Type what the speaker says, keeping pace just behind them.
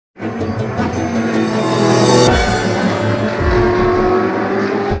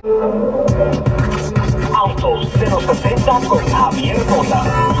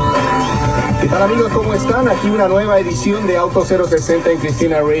aquí una nueva edición de Auto 060 en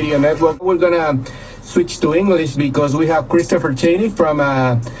Cristina Radio Network. We're gonna switch to English because we have Christopher Cheney from,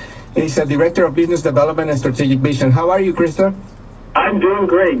 he's a Director of Business Development and Strategic Vision. How are you, Christopher? I'm doing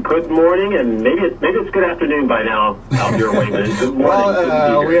great. Good morning, and maybe it's good afternoon by now out your way. But good morning.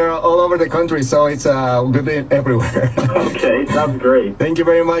 Well, we are all over the country, so it's good day everywhere. Okay, sounds great. Thank you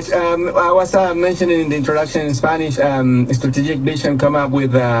very much. I was mentioning in the introduction in Spanish, Strategic Vision come up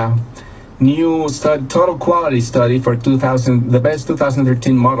with a new total quality study for the best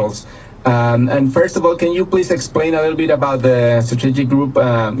 2013 models. And first of all, can you please explain a little bit about the strategic group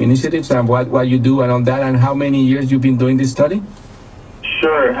initiatives and what you do and all that, and how many years you've been doing this study?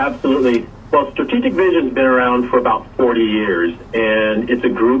 Sure, absolutely. Well, Strategic Vision's been around for about 40 years, and it's a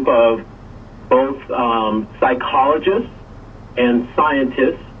group of both psychologists and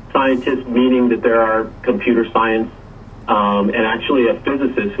scientists. Scientists meaning that there are computer science and actually a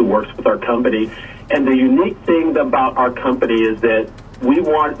physicist who works with our company. And the unique thing about our company is that we've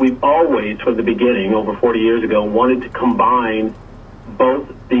always, from the beginning, over 40 years ago, wanted to combine both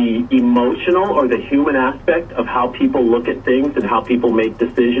the emotional or the human aspect of how people look at things and how people make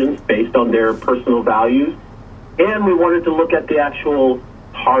decisions based on their personal values. And we wanted to look at the actual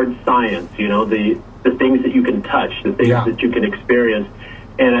hard science, you know, the things that you can touch, the things that you can experience.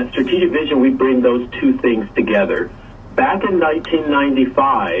 And at Strategic Vision, we bring those two things together. Back in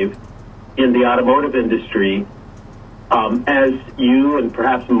 1995, in the automotive industry, as you and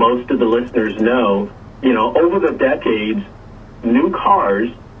perhaps most of the listeners know, you know, over the decades, new cars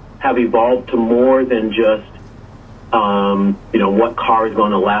have evolved to more than just, you know, what car is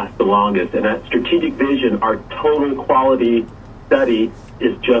going to last the longest. And at Strategic Vision, our total quality study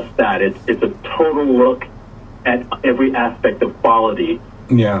is just that. It's a total look at every aspect of quality.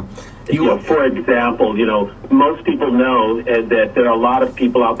 Yeah. You know, for example, you know, most people know that there are a lot of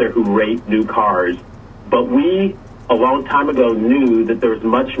people out there who rate new cars, but we, a long time ago, knew that there's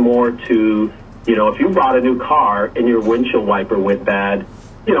much more to, you know, if you bought a new car and your windshield wiper went bad,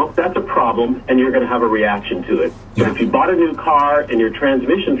 you know, that's a problem and you're going to have a reaction to it. Yeah. But if you bought a new car and your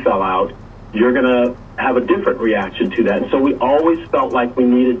transmission fell out, you're going to have a different reaction to that. And so we always felt like we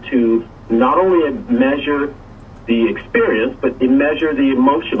needed to not only measure the experience, but measure the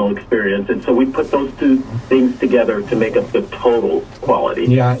emotional experience. And so we put those two things together to make up the total quality.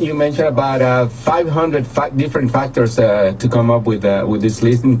 Yeah, you mentioned about 500 different factors to come up with this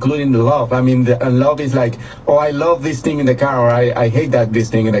list, including the love. I mean, love is like, oh, I love this thing in the car, or I hate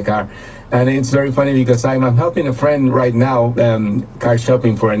this thing in the car. And it's very funny because I'm helping a friend right now, car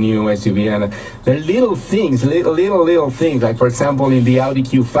shopping for a new SUV, and the little things, little things, like for example in the Audi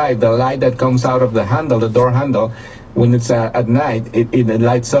Q5, the light that comes out of the handle, the door handle, when it's at night, it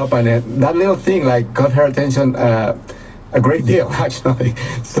lights up, and that little thing like caught her attention a great deal, actually.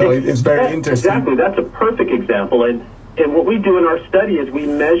 So it's very interesting. Exactly, that's a perfect example. And what we do in our study is we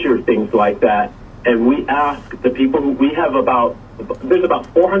measure things like that, and we ask the people who we have there's about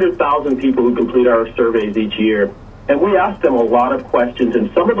 400,000 people who complete our surveys each year, and we ask them a lot of questions,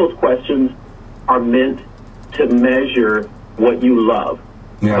 and some of those questions are meant to measure what you love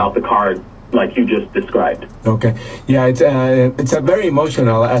about the car, like you just described. Okay. Yeah, it's a very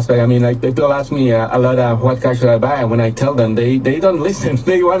emotional aspect. I mean, like people ask me a lot of what car should I buy, and when I tell them, they don't listen.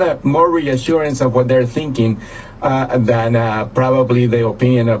 They want more reassurance of what they're thinking than probably the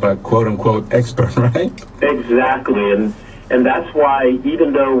opinion of a quote-unquote expert, right? Exactly, and that's why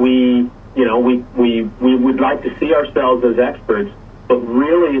even though we would like to see ourselves as experts, but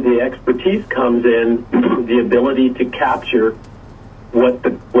really the expertise comes in the ability to capture what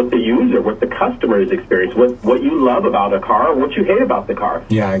the user, what the customer is experiencing, what you love about a car, what you hate about the car.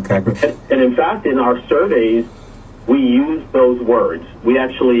 Yeah, exactly. And in fact, in our surveys, we use those words. We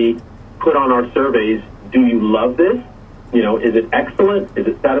actually put on our surveys, do you love this? You know, is it excellent? Is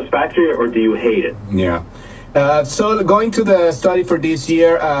it satisfactory? Or do you hate it? Yeah. So going to the study for this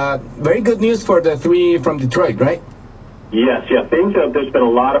year, very good news for the three from Detroit, right? Yes, yeah. There's been a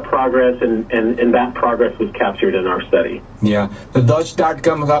lot of progress, and that progress was captured in our study. Yeah. The Dodge Dart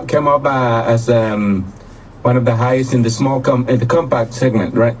came up as one of the highest in the in the compact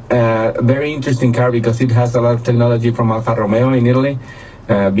segment, right? Very interesting car because it has a lot of technology from Alfa Romeo in Italy,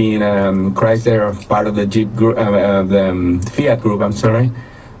 being Chrysler part of the Jeep group, the Fiat group, I'm sorry.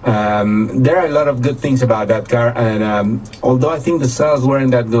 There are a lot of good things about that car, and although I think the sales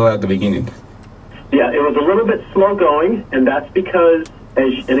weren't that good at the beginning. Yeah, it was a little bit slow going, and that's because,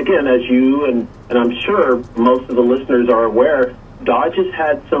 as you and I'm sure most of the listeners are aware, Dodge has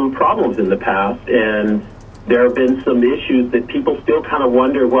had some problems in the past, and there have been some issues that people still kind of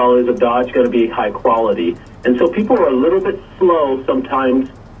wonder, well, is a Dodge going to be high quality? And so people are a little bit slow sometimes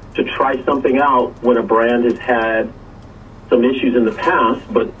to try something out when a brand has had some issues in the past,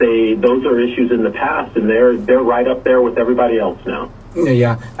 but those are issues in the past, and they're right up there with everybody else now.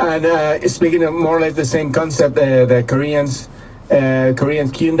 Yeah, and speaking of more or less the same concept, the Koreans,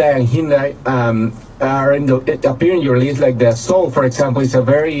 Hyundai and Hyundai appear in your list. Like the Soul, for example, is a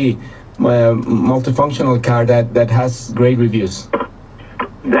very multifunctional car that has great reviews.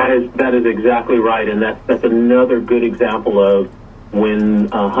 That is exactly right, and that's another good example of when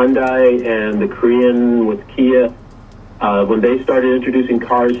Hyundai and the Korean with Kia, when they started introducing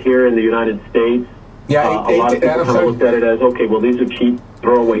cars here in the United States, a lot of people kind of looked at it as, okay, well, these are cheap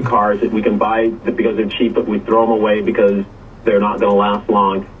throwaway cars that we can buy because they're cheap, but we throw them away because they're not going to last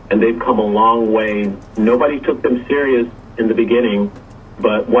long. And they've come a long way. Nobody took them serious in the beginning,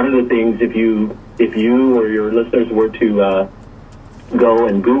 but one of the things, if you or your listeners were to go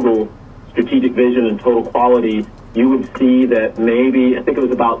and Google strategic vision and total quality, you would see that maybe, I think it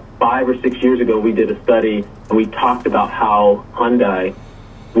was about 5 or 6 years ago, we did a study and we talked about how Hyundai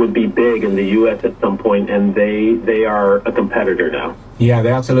would be big in the U.S. at some point, and they are a competitor now. Yeah,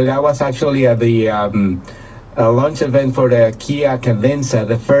 they absolutely. I was actually at the launch event for the Kia Cadenza,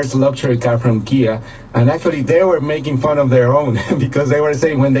 the first luxury car from Kia, and actually they were making fun of their own because they were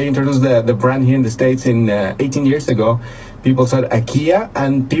saying when they introduced the brand here in the States in 18 years ago, people said a Kia,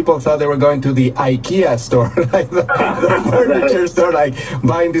 and people thought they were going to the IKEA store, like the furniture store, like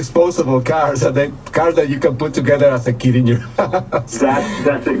buying disposable cars, the cars that you can put together as a kid in your house.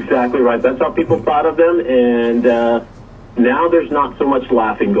 That's exactly right. That's how people thought of them, and now there's not so much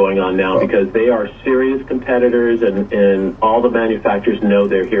laughing going on now because they are serious competitors, and all the manufacturers know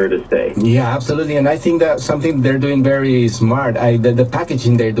they're here to stay. Yeah, absolutely, and I think that's something they're doing very smart. The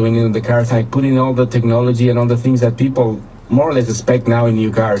packaging they're doing in the cars, like putting all the technology and all the things that people more or less expect now in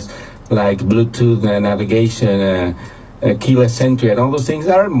new cars, like Bluetooth, navigation, keyless entry, and all those things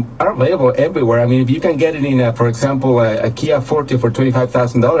are available everywhere. I mean, if you can get it in, for example, a Kia Forte for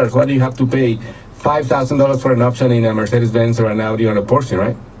 $25,000, why do you have to pay $5,000 for an option in a Mercedes-Benz or an Audi or a Porsche,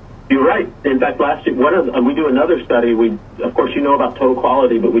 right? You're right. In fact, last year, we do another study. Of course, you know about total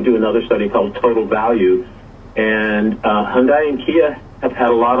quality, but we do another study called Total Value. And Hyundai and Kia have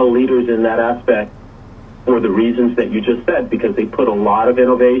had a lot of leaders in that aspect for the reasons that you just said, because they put a lot of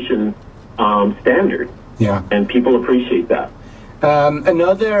innovation standard. Yeah. And people appreciate that.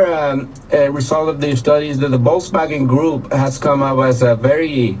 Another result of the study is that the Volkswagen Group has come up as a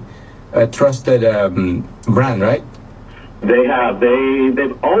very trusted brand, right? They have.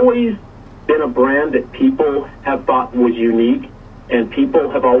 They've always been a brand that people have thought was unique, and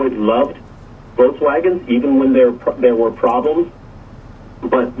people have always loved Volkswagens, even when there were problems.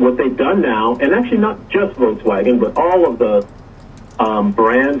 But what they've done now, and actually not just Volkswagen, but all of the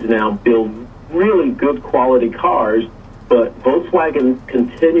brands now build really good quality cars, but Volkswagen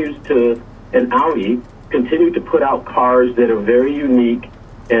continues to, and Audi, continue to put out cars that are very unique,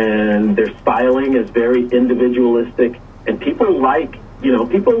 and their styling is very individualistic, and people like,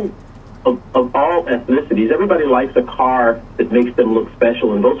 people of all ethnicities, everybody likes a car that makes them look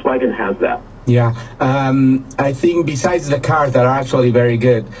special, and Volkswagen has that. Yeah, I think besides the cars that are actually very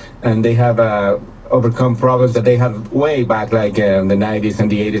good, and they have overcome problems that they had way back, like in the 90s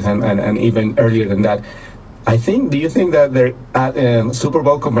and the 80s and even earlier than that, do you think that their Super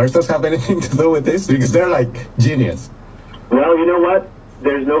Bowl commercials have anything to do with this? Because they're like genius. Well, you know what?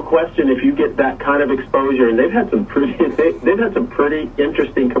 There's no question if you get that kind of exposure, and they've had some pretty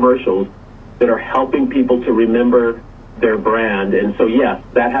interesting commercials that are helping people to remember their brand, and so yes,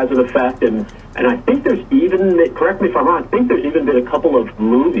 that has an effect, and I think there's even, correct me if I'm wrong, I think there's even been a couple of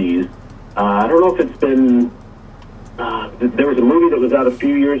movies. I don't know if it's been, there was a movie that was out a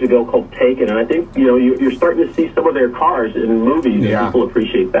few years ago called Taken, and I think, you're starting to see some of their cars in movies, and people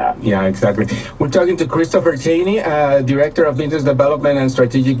appreciate that. Yeah, exactly. We're talking to Christopher Cheney, Director of Business Development and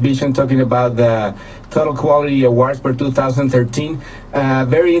Strategic Vision, talking about the Total Quality Awards for 2013.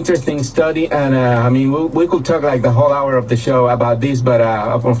 Very interesting study, and I mean, we could talk like the whole hour of the show about this, but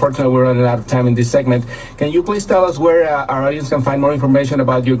unfortunately we're running out of time in this segment. Can you please tell us where our audience can find more information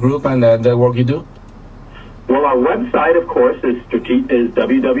about your group and the work you do? Well, our website, of course, is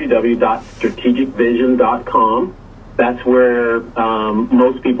www.strategicvision.com. That's where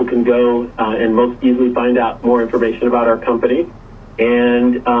most people can go and most easily find out more information about our company.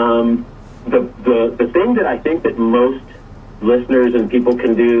 And the thing that I think that most listeners and people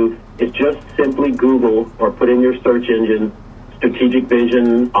can do is just simply Google or put in your search engine Strategic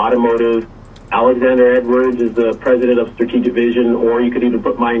Vision Automotive. Alexander Edwards is the president of Strategic Vision, or you could even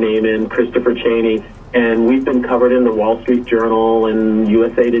put my name in, Christopher Cheney, and we've been covered in the Wall Street Journal and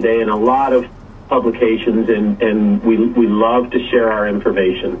USA Today and a lot of publications, and we love to share our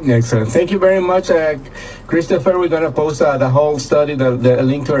information. Excellent. Thank you very much, Christopher. We're going to post the whole study, the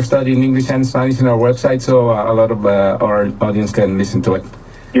link to our study in English and Spanish in our website, so a lot of our audience can listen to it.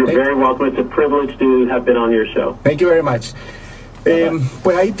 You're very welcome. It's a privilege to have been on your show. Thank you very much.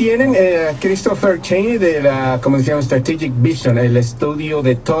 Pues ahí tienen Christopher Cheney de la, como decíamos, Strategic Vision, el estudio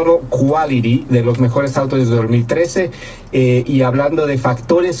de Total Quality de los mejores autos desde 2013, y hablando de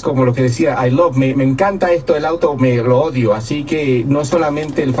factores como lo que decía, me encanta esto del auto, me lo odio, así que no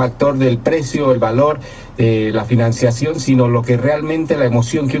solamente el factor del precio, el valor, la financiación, sino lo que realmente la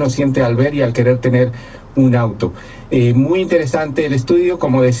emoción que uno siente al ver y al querer tener un auto. Muy interesante el estudio,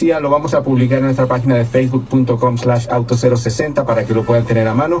 como decía, lo vamos a publicar en nuestra página de facebook.com/auto060 para que lo puedan tener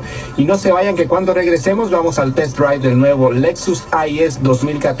a mano. Y no se vayan, que cuando regresemos vamos al test drive del nuevo Lexus IS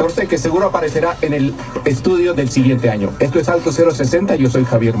 2014, que seguro aparecerá en el estudio del siguiente año. Esto es Auto 060, yo soy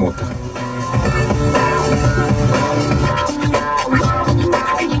Javier Mota.